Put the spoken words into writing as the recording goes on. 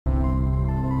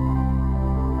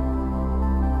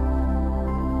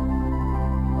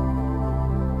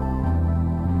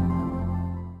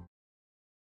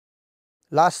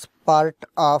Last part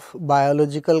of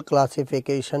biological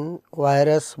classification: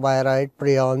 virus, viroid,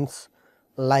 prions,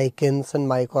 lichens and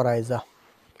mycorrhiza,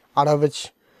 out of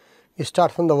which we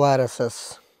start from the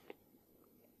viruses.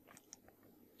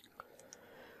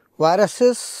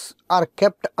 Viruses are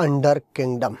kept under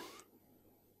kingdom.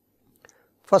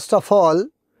 First of all,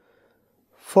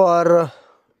 for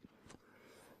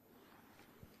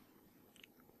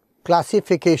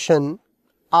classification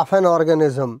of an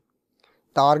organism,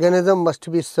 the organism must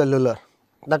be cellular.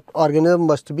 That organism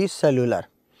must be cellular.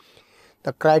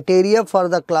 The criteria for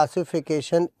the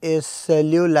classification is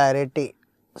cellularity.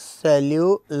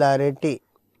 Cellularity.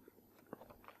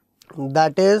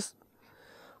 That is,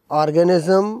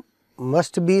 organism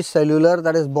must be cellular.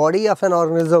 That is, body of an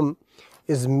organism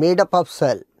is made up of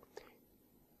cell.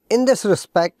 In this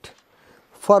respect,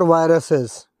 for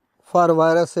viruses,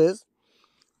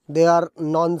 they are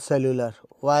non-cellular.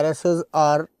 Viruses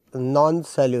are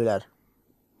non-cellular.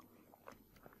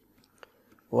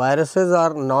 Viruses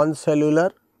are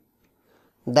non-cellular.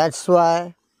 That's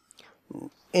why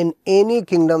in any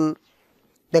kingdom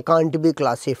they can't be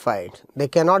classified. They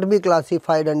cannot be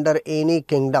classified under any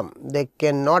kingdom. They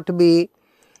cannot be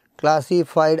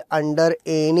classified under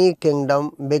any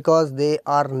kingdom because they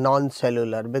are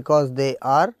non-cellular.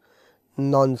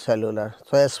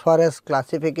 So as far as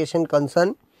classification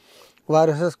concerned,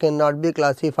 viruses cannot be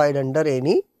classified under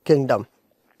any kingdom.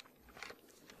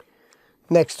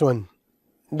 Next one,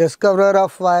 discoverer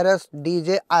of virus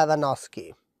D.J.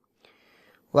 Ivanovsky.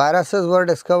 Viruses were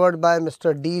discovered by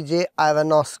Mr. D.J.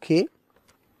 Ivanovsky.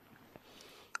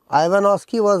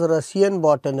 Ivanovsky was a Russian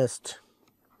botanist.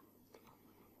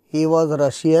 He was a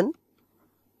Russian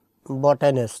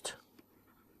botanist.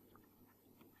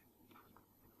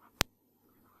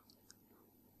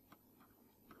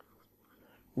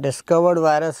 Discovered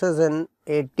viruses in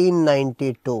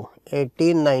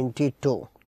 1892.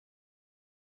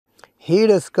 He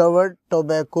discovered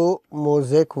tobacco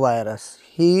mosaic virus.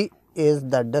 He is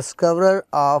the discoverer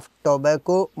of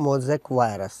tobacco mosaic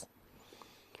virus.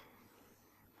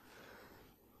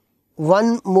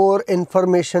 One more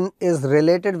information is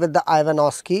related with the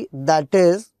Ivanovsky, that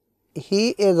is,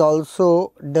 he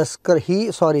also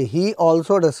described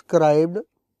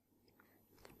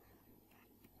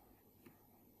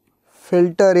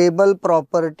filterable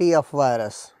property of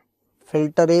virus.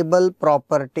 Filterable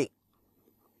property.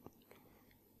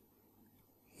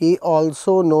 He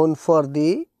also known for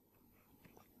this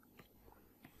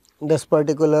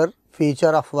particular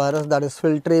feature of virus, that is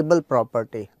filterable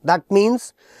property. That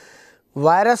means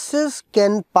viruses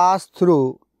can pass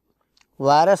through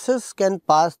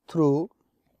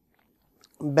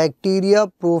bacteria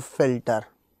proof filter.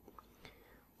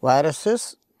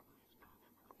 Viruses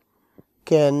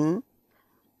can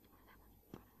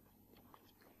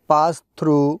pass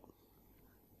through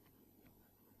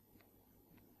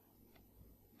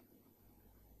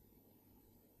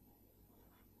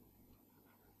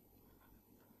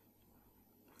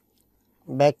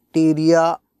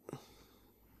bacteria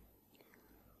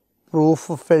proof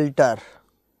filter.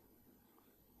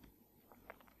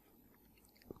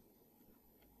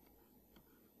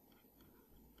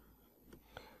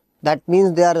 That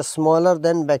means they are smaller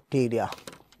than bacteria.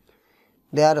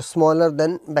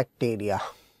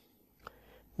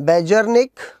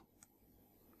 Bazarnik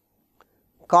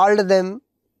called them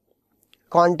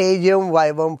contagium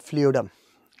vivum fluidum.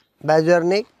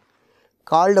 Bazarnik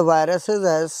called viruses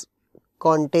as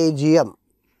contagium,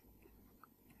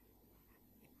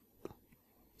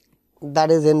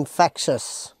 that is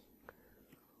infectious,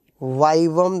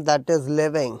 vivum, that is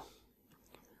living,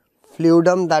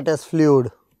 fluidum, that is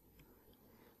fluid,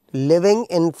 living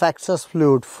infectious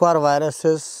fluid. For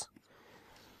viruses,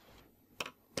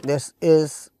 this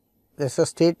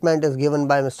statement is given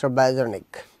by Mr.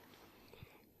 Bazarnik.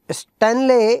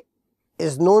 Stanley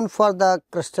is known for the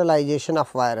crystallization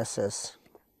of viruses.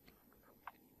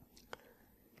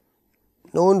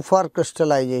 That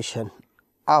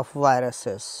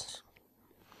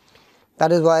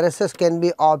is, viruses can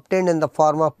be obtained in the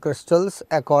form of crystals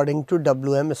according to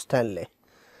W.M. Stanley.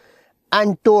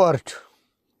 And Tourt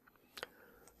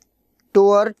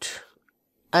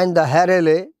and the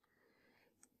Harele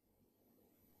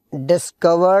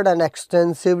discovered and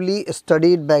extensively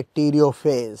studied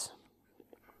bacteriophage.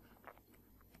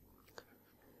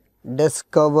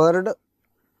 Discovered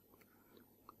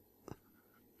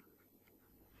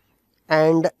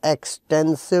and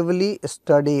extensively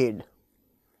studied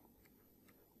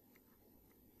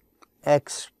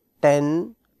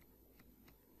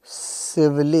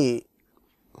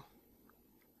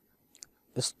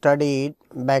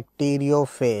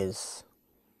bacteriophage.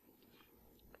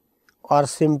 or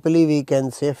simply we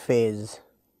can say phase.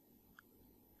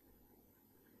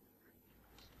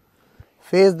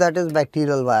 Phase, that is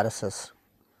bacterial viruses.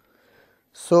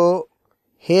 So,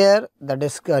 here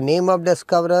the name of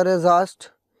discoverer is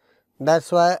asked, that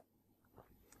is why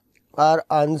our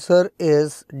answer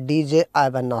is DJ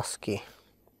Ivanovsky.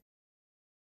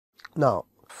 Now,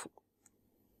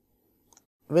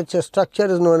 which structure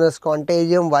is known as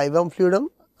contagium vivum fluidum?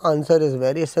 Answer is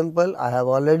very simple. I have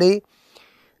already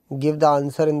give the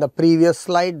answer in the previous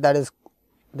slide, that is,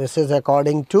 this is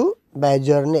according to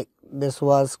Bajornik. This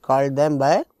was called them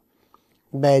by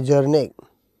Bajornik.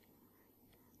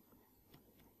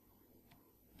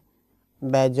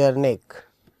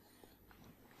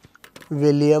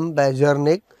 William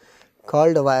Bajornik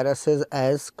called viruses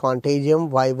as contagium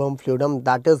vivum fluidum,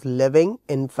 that is living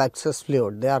infectious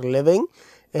fluid. They are living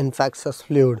infectious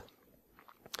fluid.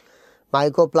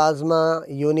 Mycoplasma,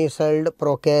 unicelled,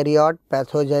 prokaryote,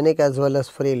 pathogenic as well as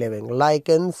free living.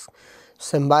 Lichens,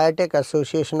 symbiotic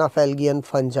association of algae and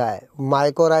fungi.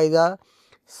 Mycorrhiza,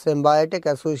 symbiotic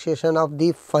association of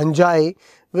the fungi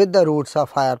with the roots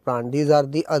of higher plant. These are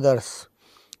the others.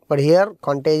 But here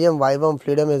contagium vivum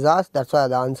fluidum is asked, that is why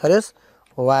the answer is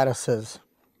viruses.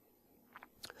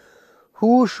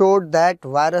 Who showed that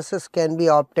viruses can be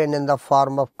obtained in the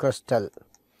form of crystal?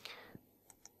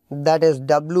 That is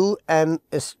W.M.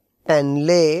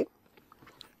 Stanley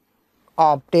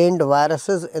obtained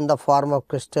viruses in the form of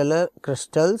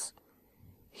crystals.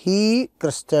 He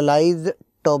crystallized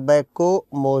tobacco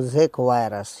mosaic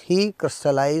virus.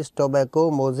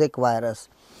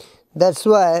 That is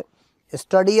why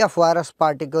study of virus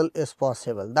particle is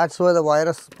possible. That is why the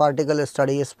virus particle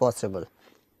study is possible.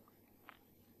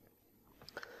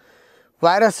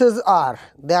 Viruses are,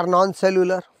 they are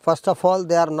non-cellular. First of all,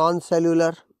 they are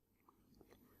non-cellular.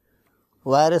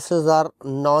 Viruses are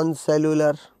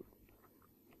non-cellular.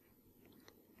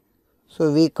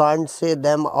 So, we can't say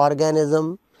them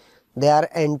organism. They are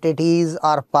entities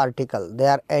or particle.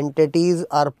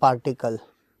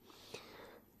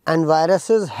 And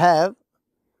viruses have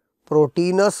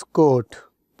proteinous coat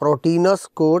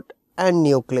and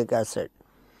nucleic acid.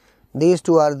 These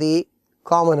two are the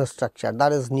common structure,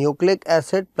 that is nucleic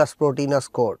acid plus proteinous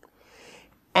coat.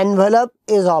 Envelope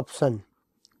is option.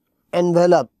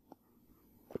 Envelope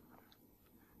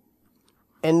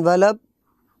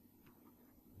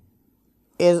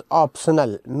is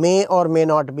optional, may or may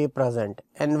not be present.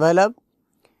 Envelope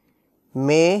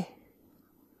may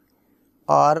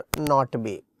or not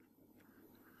be.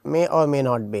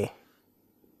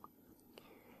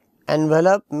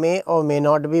 Envelope may or may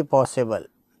not be possible.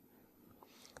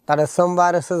 That is, some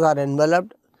viruses are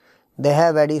enveloped, they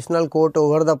have additional coat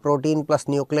over the protein plus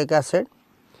nucleic acid.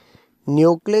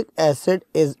 Nucleic acid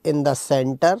is in the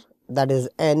center, that is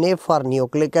Na for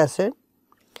nucleic acid,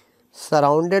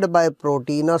 surrounded by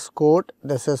proteinous coat.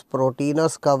 This is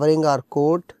proteinous covering or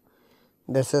coat.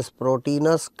 This is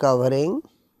proteinous covering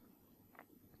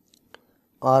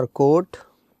or coat.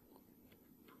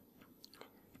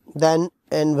 Then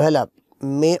envelope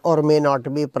may or may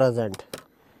not be present.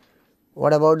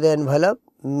 What about the envelope?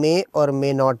 May or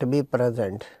may not be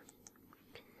present.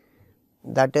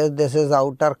 That is, this is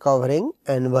outer covering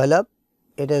envelope.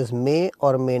 It is may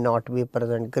or may not be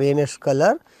present. Greenish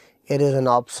color, it is an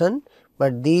option,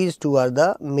 but these two are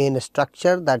the main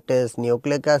structure, that is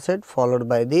nucleic acid followed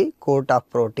by the coat of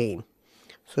protein.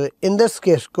 So, in this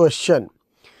question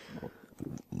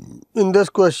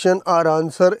our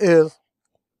answer is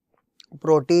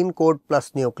protein coat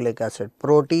plus nucleic acid.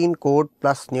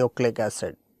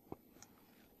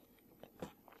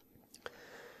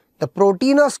 The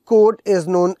proteinous coat is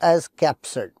known as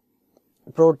capsid.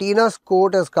 Proteinous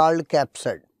coat is called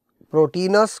capsid.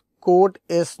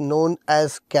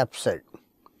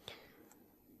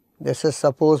 This is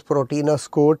suppose proteinous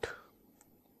coat.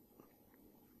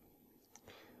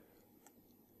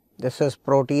 This is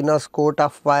proteinous coat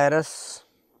of virus,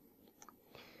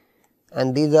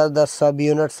 and these are the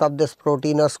subunits of this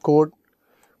proteinous coat.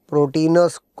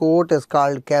 Proteinous coat is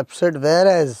called capsid,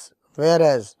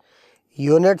 whereas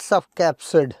units of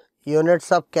capsid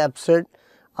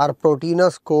are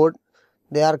proteinous coat,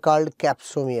 they are called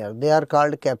capsomere.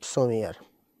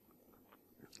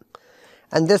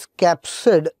 And this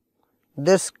capsid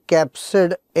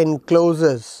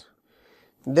encloses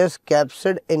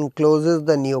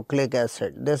the nucleic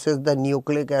acid. This is the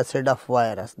nucleic acid of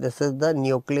virus.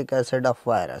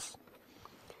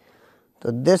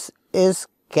 So, this is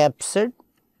capsid.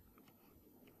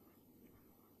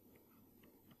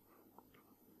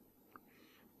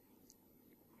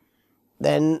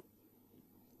 Then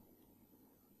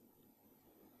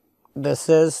this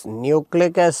is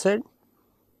nucleic acid.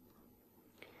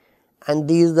 and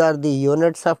these are the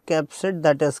units of capsid,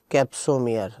 that is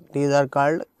capsomere. These are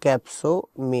called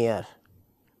capsomere.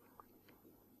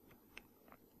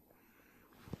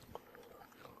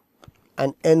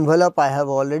 And envelope, I have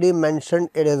already mentioned,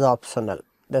 it is optional.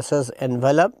 This is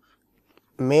envelope,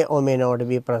 may or may not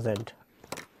be present.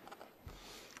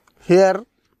 Here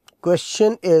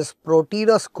question is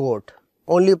proteinous coat.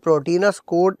 Only proteinous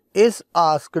coat is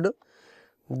asked.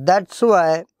 That's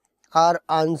why our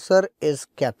answer is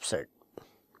capsid.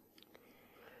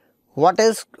 What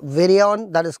is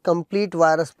virion? That is complete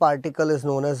virus particle is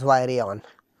known as virion.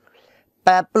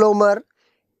 Papillomer,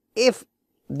 if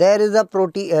there is a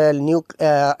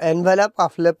envelope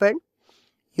of lipid,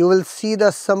 you will see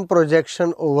some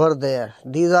projection over there.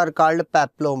 These are called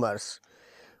papillomers.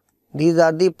 These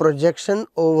are the projection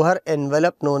over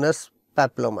envelope known as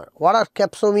papillomer. What are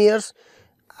capsomeres?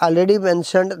 Already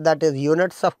mentioned, that is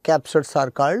units of capsids are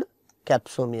called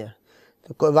capsomere.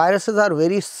 The viruses are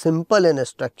very simple in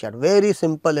structure, very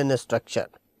simple in structure.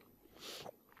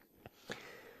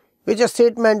 Which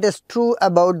statement is true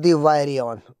about the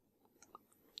virion?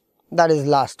 That is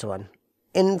last one.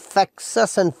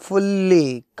 Infectious and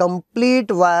fully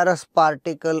complete virus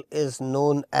particle is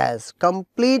known as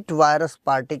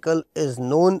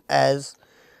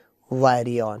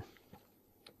virion.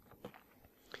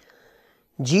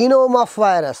 Genome of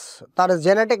virus, that is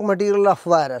genetic material of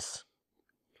virus.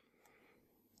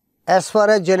 As far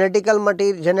as genetic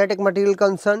material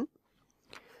concerned,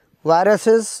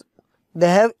 viruses, they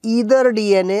have either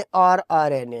DNA or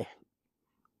RNA.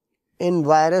 In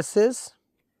viruses,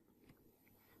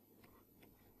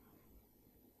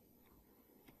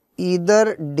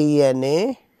 either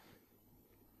DNA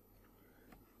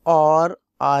or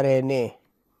RNA.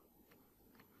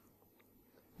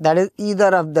 That is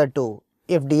either of the two.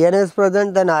 If DNA is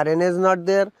present, then RNA is not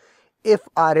there. If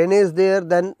RNA is there,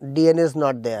 then DNA is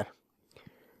not there.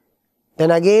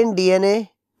 Then again DNA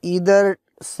either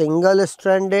single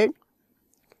stranded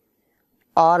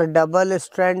or double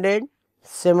stranded.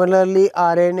 Similarly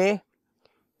RNA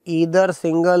either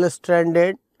single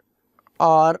stranded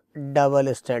or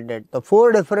double stranded. The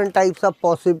 4 different types of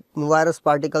virus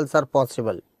particles are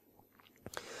possible.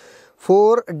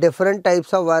 4 different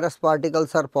types of virus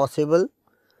particles are possible.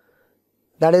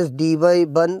 That is D by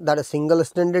 1, that is single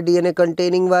stranded DNA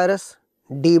containing virus.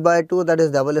 D by 2, that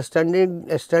is double stranded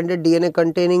DNA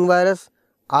containing virus.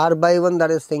 R by 1, that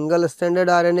is single stranded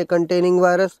RNA containing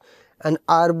virus, and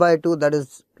R by 2, that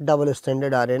is double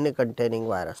stranded RNA containing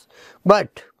virus.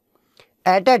 But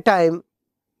at a time,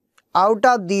 out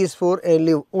of these 4,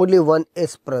 only one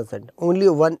is present. Only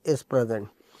one is present.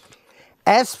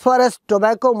 As far as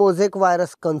tobacco mosaic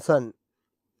virus concerned,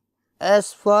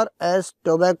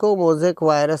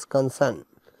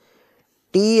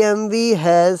 TMV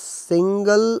has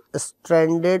single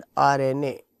stranded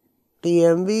RNA.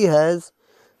 TMV has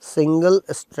single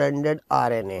stranded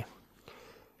RNA.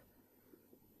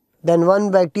 Then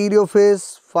one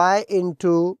bacteriophage 5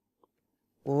 into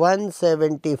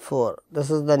 174.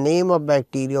 This is the name of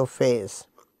bacteriophage.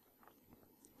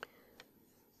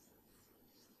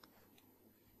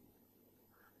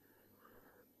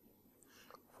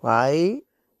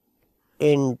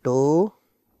 into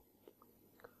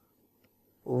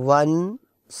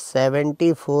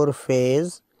 174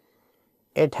 phase.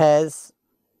 It has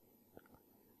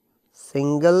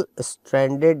single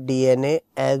stranded DNA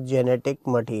as genetic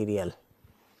material.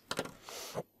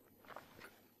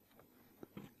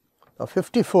 Now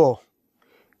 54.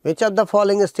 Which of the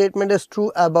following statement is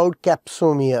true about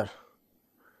capsomere?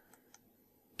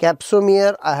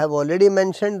 Capsomere, I have already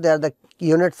mentioned, they are the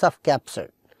units of capsid.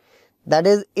 That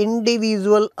is,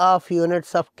 individual of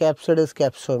units of capsid is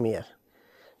capsomere.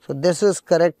 So this is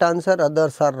correct answer,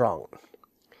 others are wrong.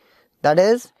 That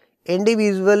is,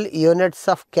 individual units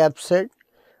of capsid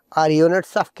or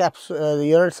units of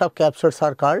capsids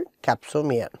are called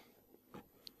capsomere.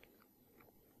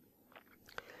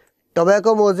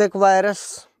 Tobacco mosaic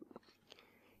virus,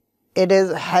 it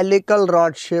is helical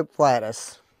rod shaped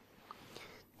virus.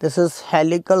 This is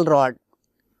helical rod.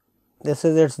 This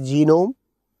is its genome.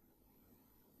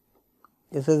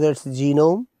 This is its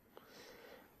genome,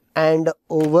 and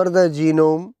over the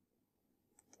genome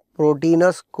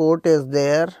proteinous coat is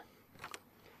there.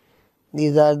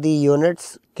 These are the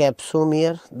units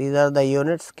capsomere. These are the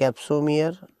units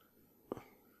capsomere.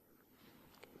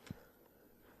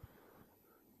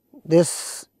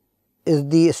 This is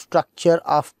the structure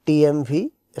of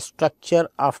TMV.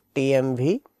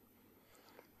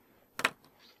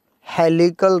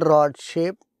 Helical rod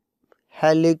shape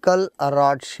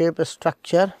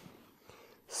structure.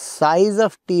 Size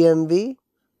of TMV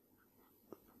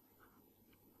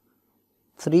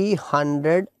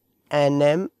 300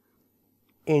 nm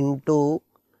into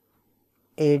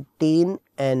 18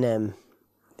 nm.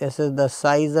 This is the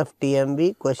size of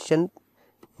TMV. Question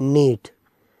NEET.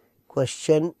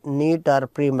 Question NEET or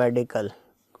pre-medical.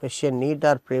 Question NEET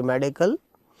or pre-medical.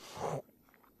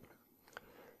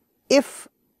 If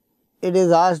it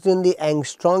is asked in the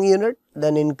angstrom unit,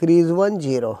 then increase 10.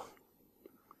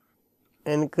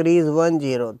 Increase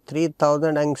 10.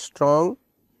 3000 angstrom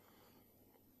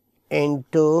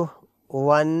into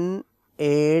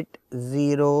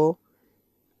 180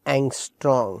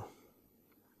 angstrom.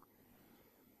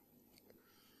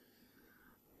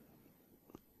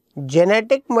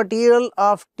 Genetic material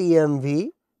of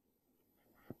TMV.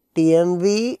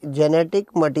 TMV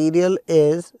genetic material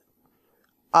is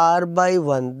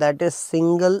R/1, that is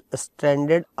single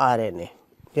stranded RNA.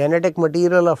 Genetic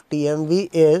material of TMV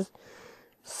is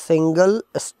single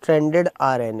stranded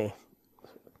RNA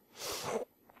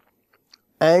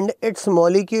and its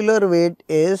molecular weight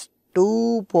is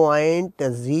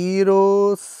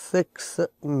 2.06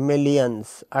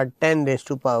 millions or 10 raised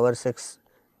to power 6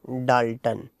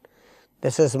 Dalton.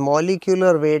 This is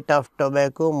molecular weight of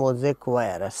tobacco mosaic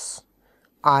virus,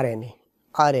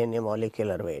 RNA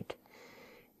molecular weight.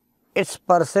 Its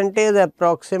percentage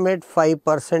approximate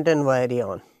 5% and vary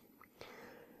on.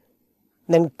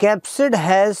 Then capsid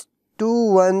has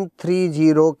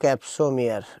 2130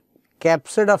 capsomere.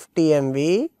 Capsid of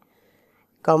TMV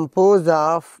composed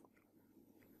of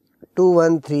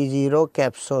 2130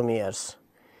 capsomeres.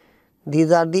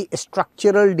 These are the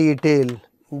structural detail.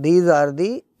 These are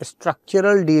the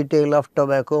structural detail of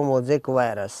tobacco mosaic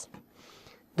virus.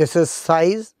 This is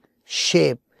size,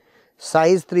 shape.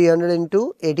 Size 300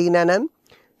 into 18 nm.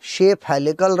 Shape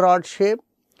helical rod shape.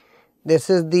 This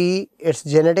is its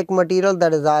genetic material,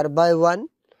 that is R/1,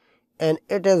 and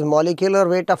it is molecular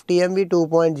weight of TMV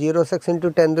 2.06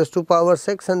 into 10 raised to power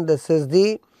 6, and this is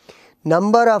the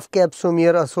number of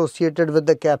capsomere associated with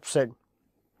the capsid.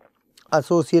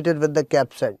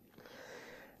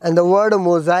 And the word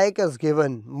mosaic is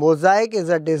given. Mosaic is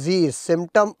a disease,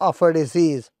 symptom of a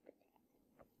disease.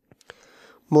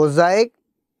 Mosaic,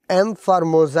 M for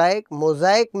mosaic.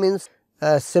 Mosaic means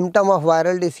symptom of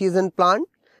viral disease in plant.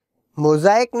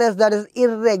 Mosaicness, that is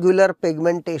irregular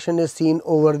pigmentation, is seen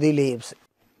over the leaves.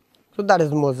 So that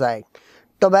is mosaic.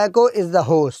 Tobacco is the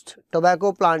host.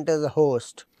 Tobacco plant is the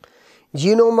host.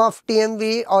 Genome of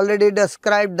TMV already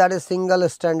described, that is single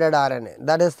stranded RNA.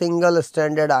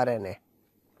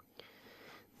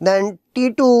 Then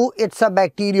T2, it's a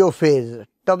bacteriophage.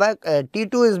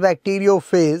 T2 is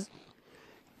bacteriophage.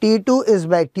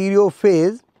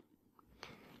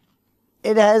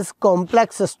 It has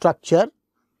complex structure.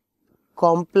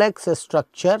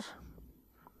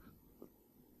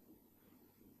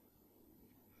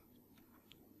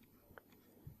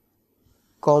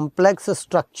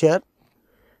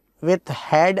 With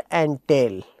head and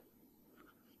tail.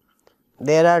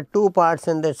 There are two parts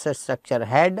in this structure,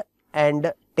 head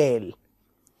and tail.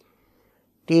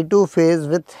 T2 phase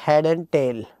with head and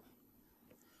tail.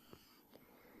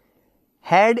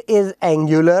 Head is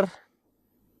angular.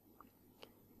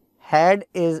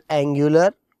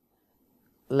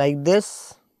 Like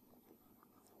this.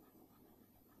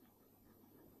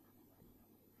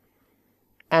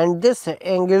 And this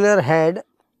angular head,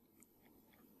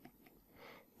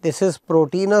 this is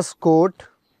proteinous coat,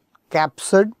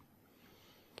 capsid,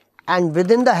 and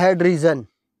within the head region,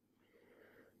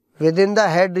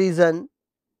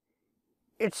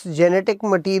 its genetic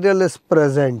material is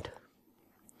present.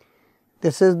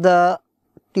 This is the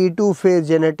T2 phase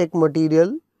genetic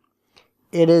material.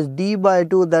 It is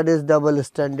D/2, that is double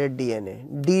stranded DNA.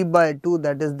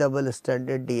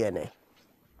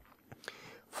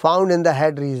 Found in the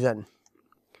head region.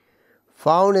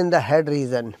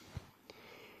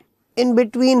 In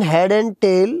between head and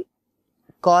tail,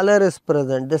 collar is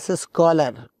present. This is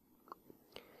collar.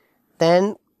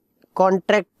 Then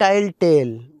contractile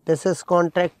tail. This is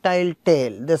contractile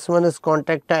tail. This one is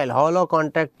contractile, hollow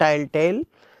contractile tail.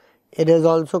 It is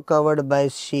also covered by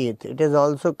sheath. Like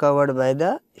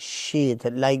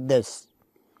this.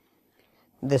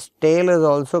 This tail is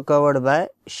also covered by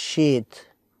sheath.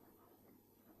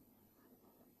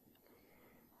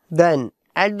 Then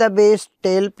at the base,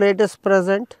 tail plate is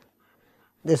present.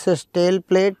 This is tail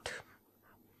plate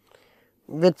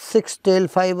with 6 tail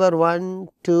fiber. 1,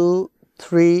 2,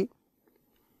 3,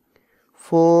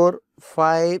 4,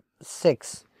 5,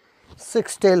 6.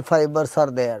 6 tail fibers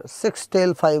are there.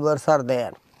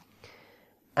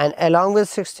 And along with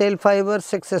 6 tail fibers,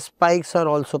 6 spikes are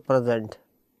also present.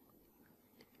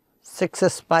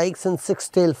 6 spikes and 6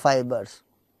 tail fibers.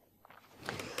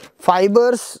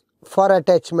 Fibers for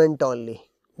attachment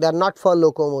only. they are not for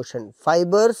locomotion.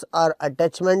 Fibers are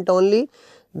attachment only,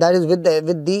 that is with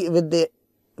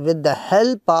the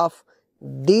help of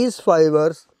these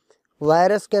fibers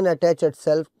virus can attach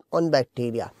itself on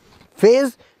bacteria.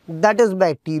 Phase, that is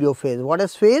bacteriophase. What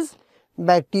is phase?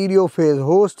 Bacteriophase.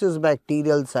 Host is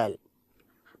bacterial cell.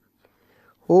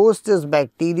 Host is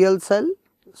bacterial cell,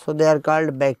 so they are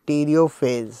called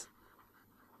bacteriophase.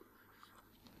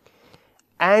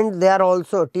 And they are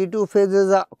also, T2 phase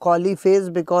is a coli phase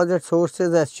because its host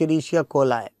is Escherichia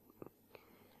coli.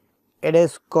 It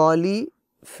is coli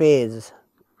phase.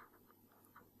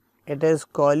 It is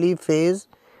coli phase,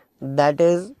 that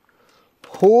is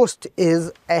host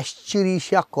is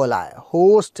Escherichia coli.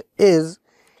 Host is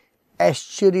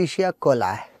Escherichia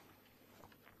coli.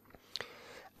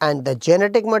 And the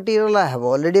genetic material I have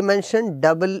already mentioned,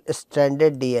 double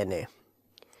stranded DNA.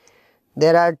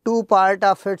 There are two parts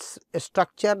of its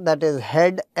structure, that is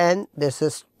head and this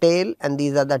is tail, and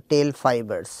these are the tail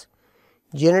fibers.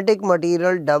 Genetic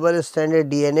material, double stranded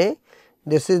DNA,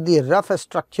 this is the rough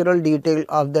structural detail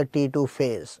of the T2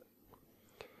 phase.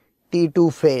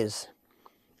 T2 phase.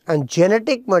 And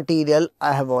genetic material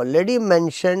I have already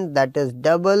mentioned, that is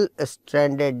double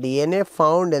stranded DNA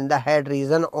found in the head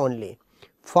region only.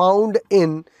 Found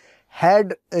in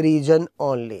head region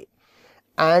only.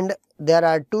 And there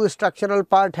are two structural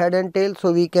part, head and tail,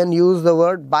 so we can use the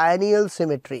word biennial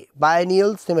symmetry.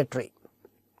 Biennial symmetry.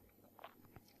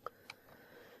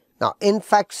 Now,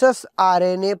 infectious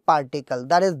RNA particle,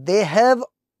 that is they have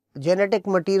genetic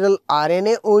material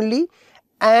RNA only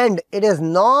and it is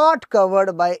not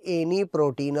covered by any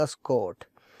proteinous coat.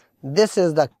 This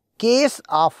is the case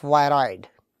of viroid.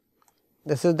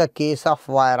 This is the case of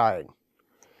viroid.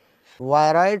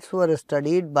 Viroids were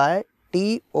studied by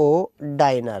T.O.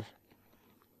 Diner.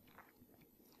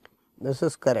 This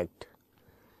is correct.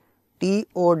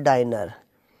 T.O. Diner.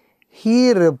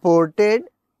 He reported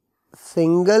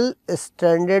single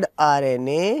stranded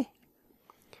RNA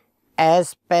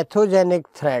as pathogenic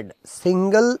thread.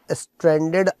 Single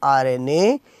stranded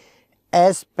RNA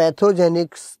as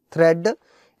pathogenic thread.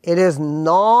 It is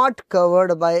not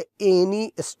covered by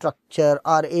any structure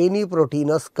or any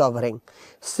proteinous covering.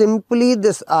 Simply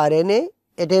this RNA,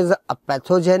 it is a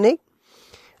pathogenic,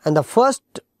 and the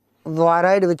first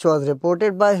viroid which was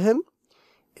reported by him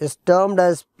is termed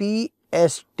as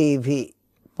PSTV,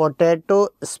 potato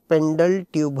spindle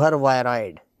tuber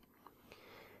viroid,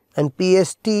 and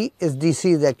PST is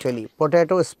disease actually,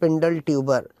 potato spindle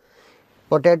tuber.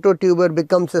 Potato tuber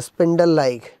becomes a spindle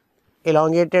like,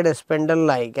 elongated spindle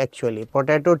like actually.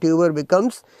 Potato tuber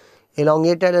becomes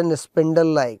elongated and spindle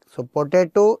like. So,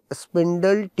 potato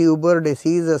spindle tuber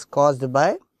disease is caused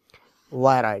by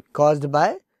viroid,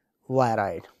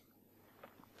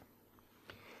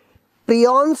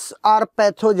 Prions are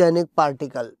pathogenic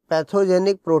particle,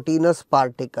 pathogenic proteinous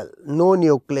particle, no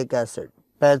nucleic acid,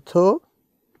 pathogenic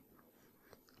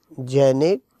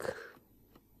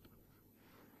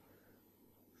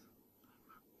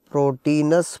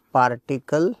proteinous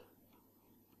particle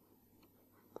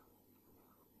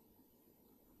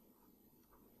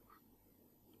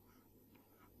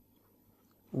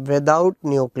without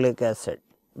nucleic acid,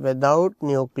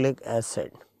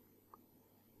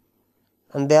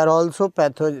 and they are also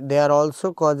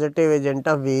causative agent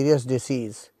of various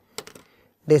disease.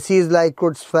 Disease like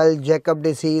Creutzfeldt-Jakob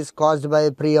disease caused by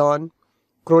prion,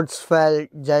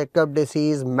 Creutzfeldt-Jakob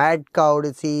disease, mad cow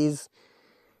disease,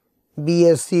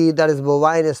 BSC, that is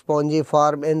bovine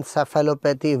spongiform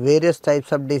encephalopathy. Various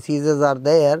types of diseases are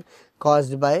there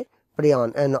caused by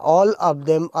prion, and all of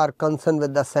them are concerned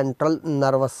with the central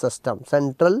nervous system.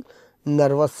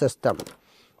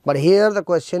 But here the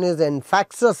question is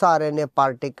infectious RNA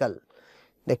particle.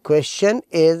 The question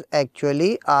is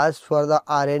actually asked for the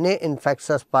RNA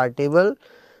infectious particle.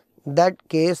 That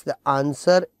case the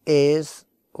answer is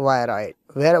viroid.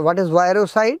 What is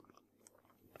virocide?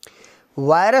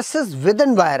 Viruses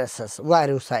within viruses,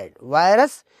 virocide.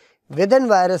 Virus within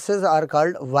viruses are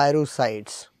called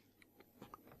virocides.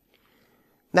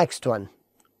 Next one,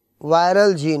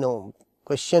 viral genome.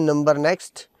 Question number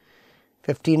next,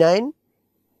 59.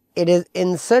 It is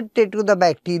inserted to the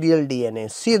bacterial DNA.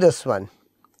 See this one.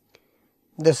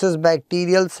 This is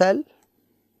bacterial cell.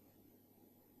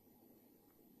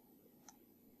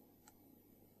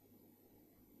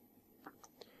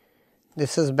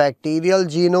 This is bacterial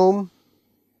genome.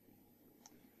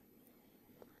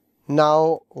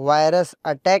 Now, virus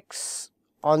attacks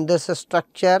on this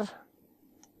structure.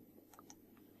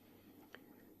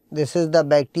 This is the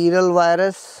bacterial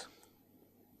virus.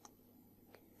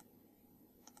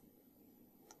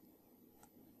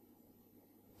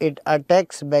 It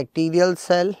attacks bacterial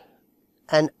cell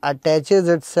and attaches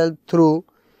itself through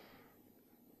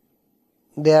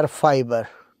their fiber,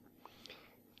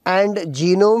 and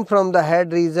genome from the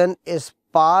head region is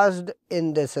passed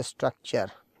in this structure.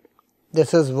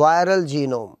 This is viral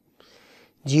genome.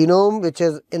 Genome which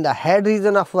is in the head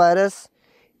region of virus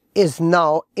is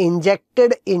now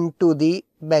injected into the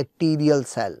bacterial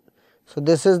cell. So,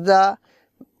 this is the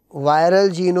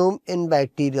viral genome in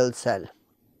bacterial cell,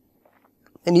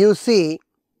 and you see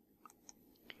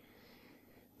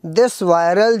this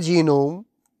viral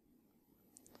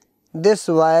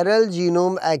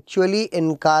genome actually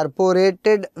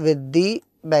incorporated with the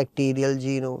bacterial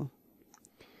genome.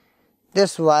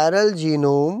 This viral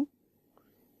genome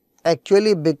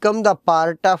actually become the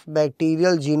part of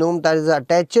bacterial genome, that is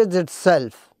attaches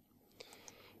itself.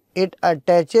 It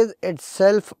attaches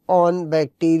itself on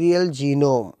bacterial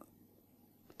genome.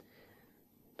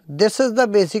 This is the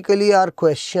basically our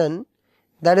question,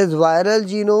 that is viral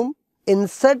genome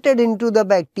inserted into the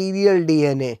bacterial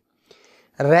DNA.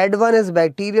 Red one is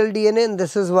bacterial DNA and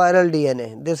this is viral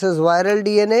DNA. This is viral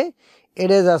DNA. It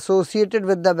is associated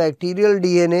with the bacterial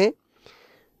DNA.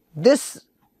 This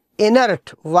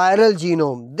inert viral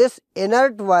genome,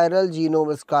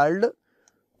 is called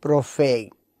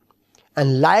prophage.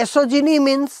 And lysogeny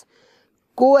means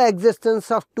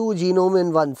coexistence of two genomes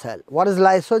in one cell. What is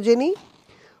lysogeny?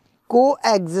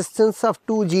 Coexistence of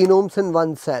two genomes in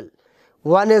one cell.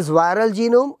 One is viral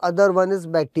genome, other one is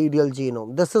bacterial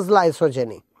genome. This is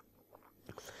lysogeny.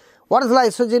 What is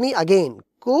lysogeny? Again,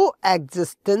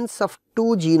 coexistence of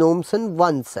two genomes in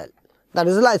one cell. That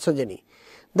is lysogeny.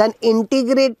 Then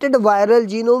integrated viral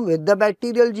genome with the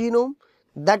bacterial genome.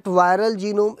 That viral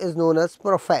genome is known as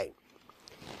prophage.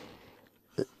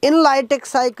 In lytic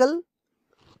cycle,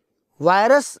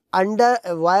 virus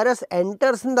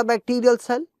enters in the bacterial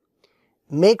cell,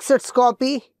 makes its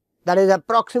copy, that is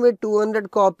approximate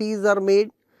 200 copies are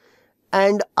made,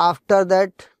 and after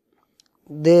that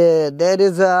there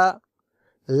is a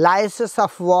lysis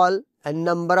of wall and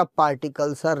number of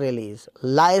particles are released.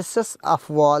 Lysis of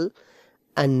wall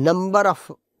and number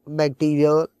of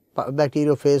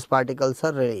bacteriophage particles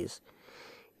are released.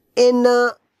 And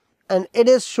it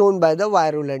is shown by the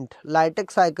virulent.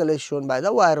 Lytic cycle is shown by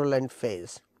the virulent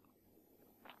phase.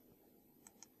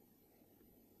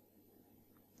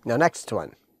 Now, next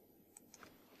one.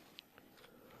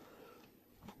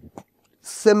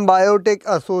 Symbiotic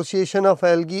association of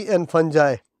algae and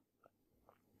fungi.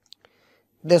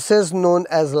 This is known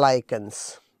as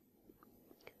lichens.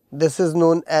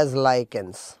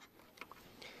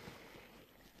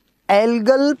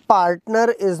 Algal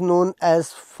partner is known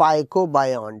as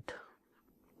phycobiont.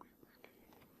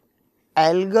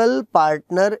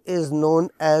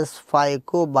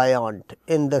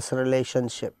 In this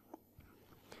relationship,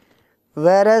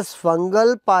 whereas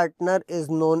fungal partner is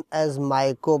known as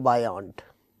mycobiont.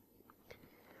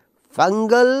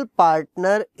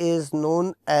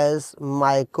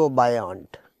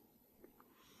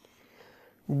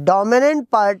 Dominant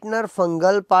partner,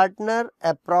 fungal partner,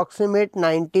 approximate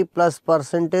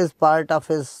 90+% part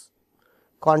of is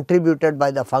contributed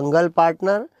by the fungal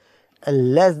partner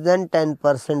and less than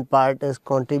 10% part is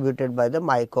contributed by the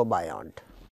mycobiont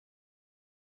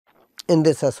in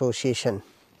this association.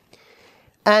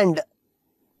 And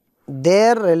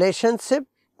their relationship,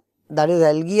 that is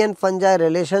algae and fungi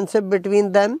relationship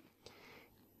between them,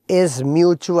 is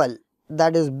mutual,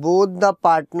 that is both the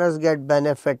partners get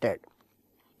benefited.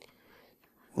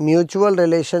 Mutual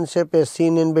relationship is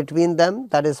seen in between them,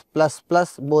 that is plus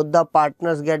plus, both the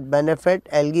partners get benefit,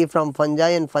 algae from fungi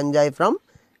and fungi from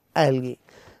algae.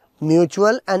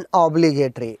 Mutual and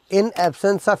obligatory. In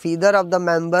absence of either of the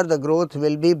member, the growth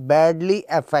will be badly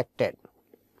affected.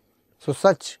 So,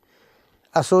 such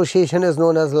association is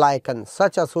known as lichens.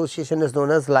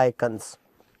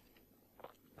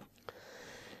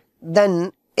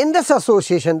 Then, in this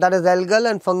association, that is algal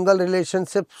and fungal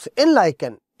relationships in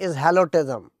lichen, is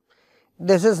halotism.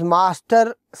 This is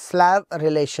master-slave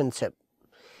relationship,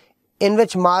 in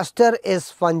which master is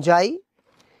fungi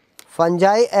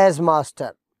as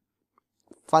master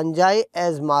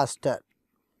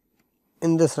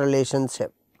in this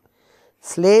relationship.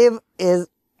 Slave is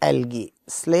algae.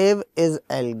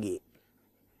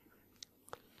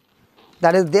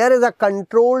 That is, there is a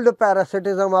controlled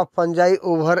parasitism of fungi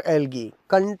over algae.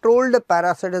 Controlled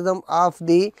parasitism of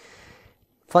the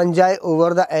fungi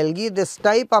over the algae. This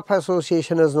type of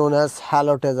association is known as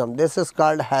halotism. This is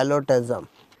called halotism.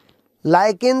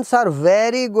 Lichens are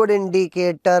very good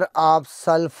indicator of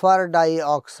sulfur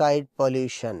dioxide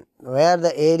pollution, where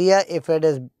the area, if it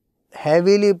is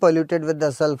heavily polluted with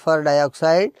the sulfur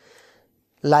dioxide,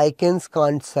 Lichens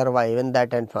can't survive in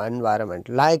that environment.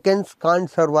 Lichens can't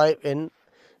survive in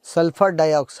sulfur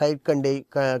dioxide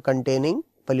containing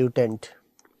pollutant.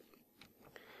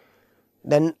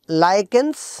 Then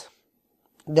lichens,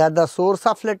 they are the source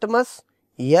of litmus.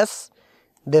 Yes,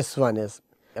 this one is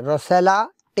Rossella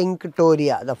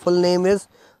tinctoria. The full name is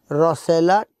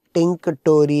Rossella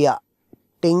tinctoria.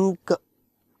 Tinctoria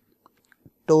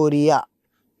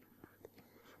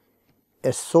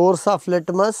is source of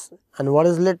litmus. And what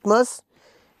is litmus?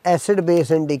 Acid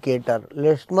base indicator.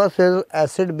 Litmus is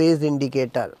acid base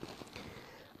indicator.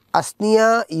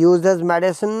 Asnia used as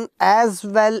medicine as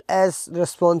well as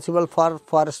responsible for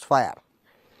forest fire.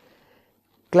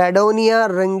 Cladonia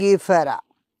rangifera.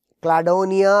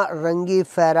 Cladonia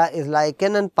rangifera is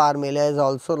lichen and Parmelia is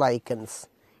also lichens.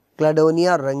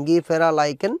 Cladonia rangifera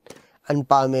lichen and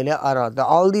Parmelia are other.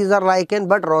 All these are lichen,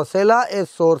 but Rossella is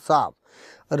source of.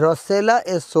 Rossella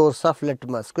is source of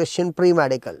litmus. Question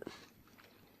pre-medical.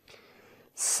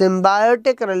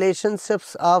 Symbiotic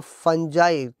relationships of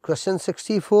fungi. Question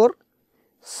 64.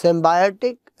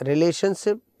 Symbiotic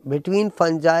relationship between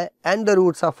fungi and the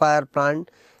roots of fire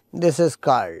plant. This is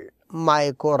called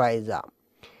mycorrhiza.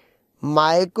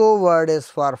 Myco word is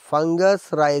for fungus,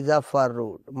 rhiza for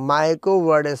root. Myco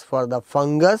word is for the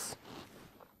fungus.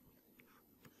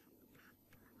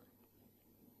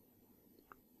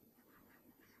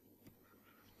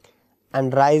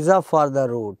 And rhiza for the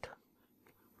root.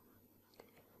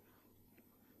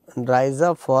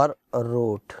 Rhiza for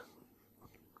root.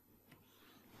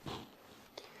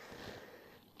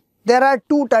 There are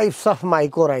two types of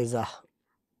mycorrhiza.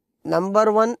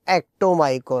 Number one,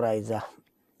 ectomycorrhiza.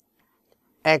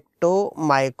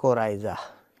 Ectomycorrhiza.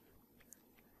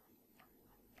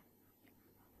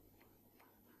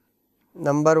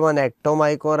 Number one,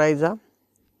 ectomycorrhiza.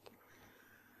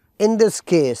 In this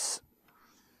case,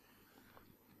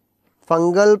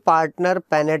 fungal partner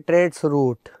penetrates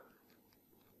root.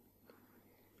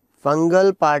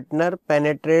 Fungal partner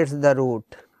penetrates the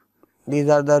root. These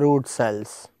are the root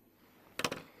cells.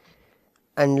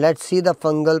 And let's see the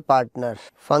fungal partner.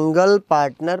 Fungal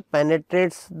partner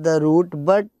penetrates the root,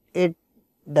 but it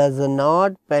does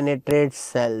not penetrate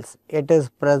cells. It is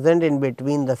present in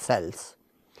between the cells.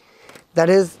 That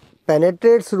is,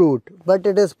 penetrates root, but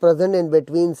it is present in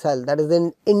between cells. That is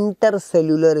in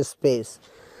intercellular space.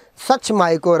 Such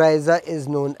mycorrhiza is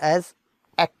known as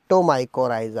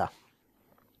ectomycorrhiza.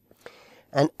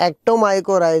 And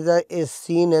ectomycorrhiza is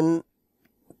seen in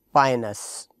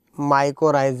pinus,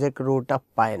 mycorrhizic root of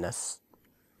pinus.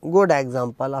 Good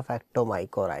example of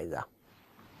ectomycorrhiza.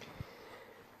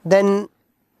 Then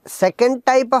second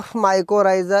type of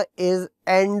mycorrhiza is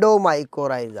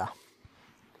endomycorrhiza.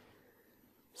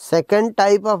 Second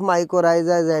type of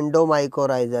mycorrhiza is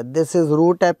endomycorrhiza. This is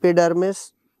root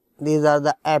epidermis. These are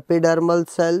the epidermal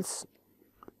cells.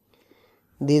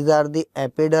 These are the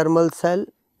epidermal cell,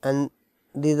 and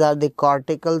these are the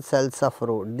cortical cells of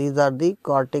root. These are the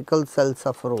cortical cells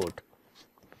of root.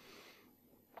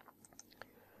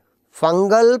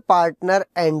 Fungal partner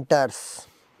enters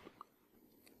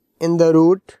in the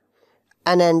root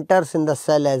and enters in the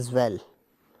cell as well.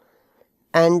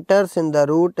 Enters in the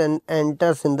root and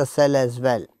enters in the cell as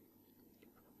well.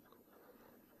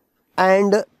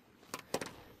 And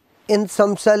in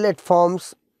some cell it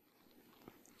forms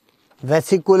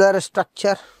vesicular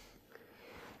structure,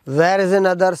 whereas in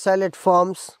other cell it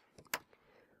forms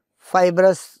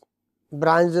fibrous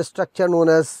branched structure known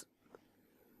as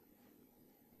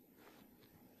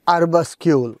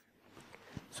arbuscule.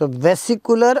 So,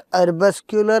 vesicular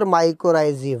arbuscular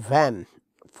mycorrhizae, VAM,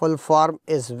 full form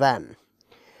is VAM.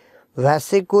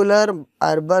 Vesicular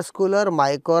arbuscular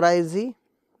mycorrhizae,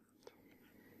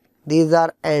 these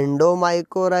are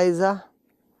endomycorrhiza.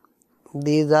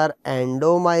 These are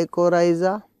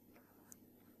endomycorrhiza.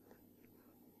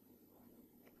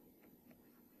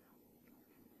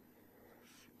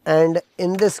 And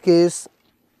in this case,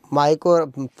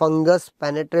 fungus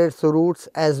penetrates roots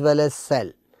as well as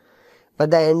cell, but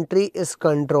the entry is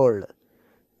controlled.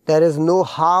 There is no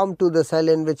harm to the cell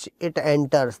in which it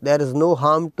enters. There is no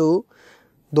harm to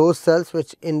those cells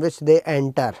in which they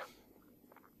enter.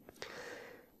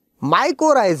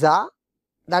 Mycorrhiza,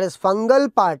 that is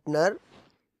fungal partner,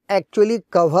 actually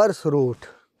covers root.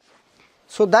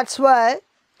 So that's why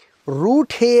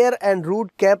root hair and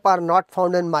root cap are not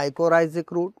found in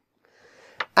mycorrhizic root,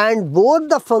 and both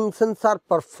the functions are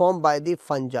performed by the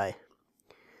fungi.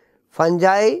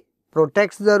 Fungi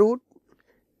protects the root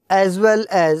as well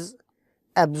as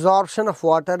absorption of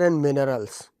water and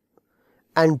minerals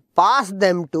and pass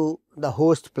them to the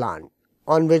host plant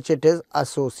on which it is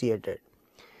associated.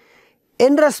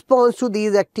 In response to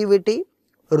these activity,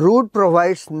 root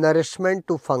provides nourishment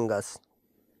to fungus.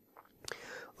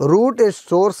 Root is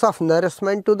source of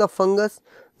nourishment to the fungus,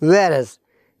 whereas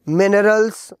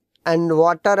minerals and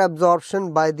water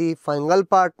absorption by the fungal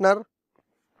partner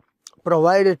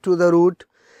provide it to the root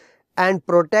and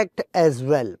protect as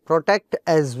well.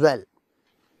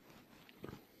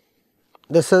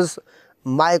 This is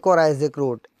mycorrhizic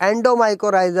root.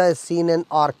 Endomycorrhiza is seen in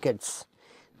orchids.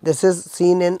 This is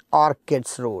seen in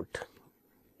orchids root.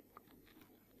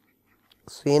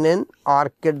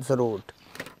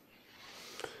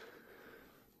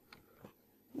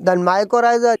 Then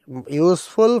mycorrhiza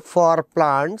useful for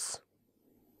plants.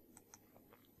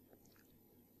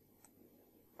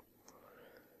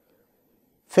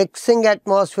 Fixing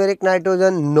atmospheric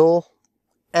nitrogen, no.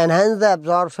 Enhance the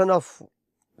absorption of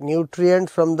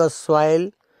nutrients from the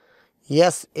soil,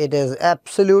 yes, it is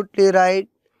absolutely right.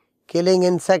 Killing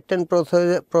insect and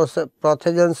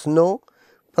pathogens, no.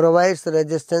 Provides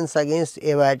resistance against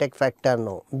abiotic factor,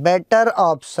 no. Better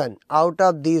option out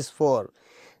of these four,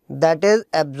 that is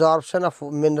absorption of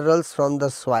minerals from the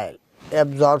soil.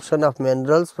 Absorption of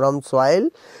minerals from soil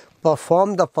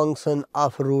perform the function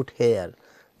of root hair.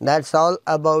 That's all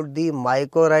about the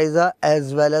mycorrhiza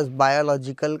as well as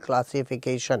biological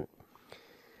classification.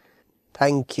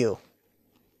 Thank you.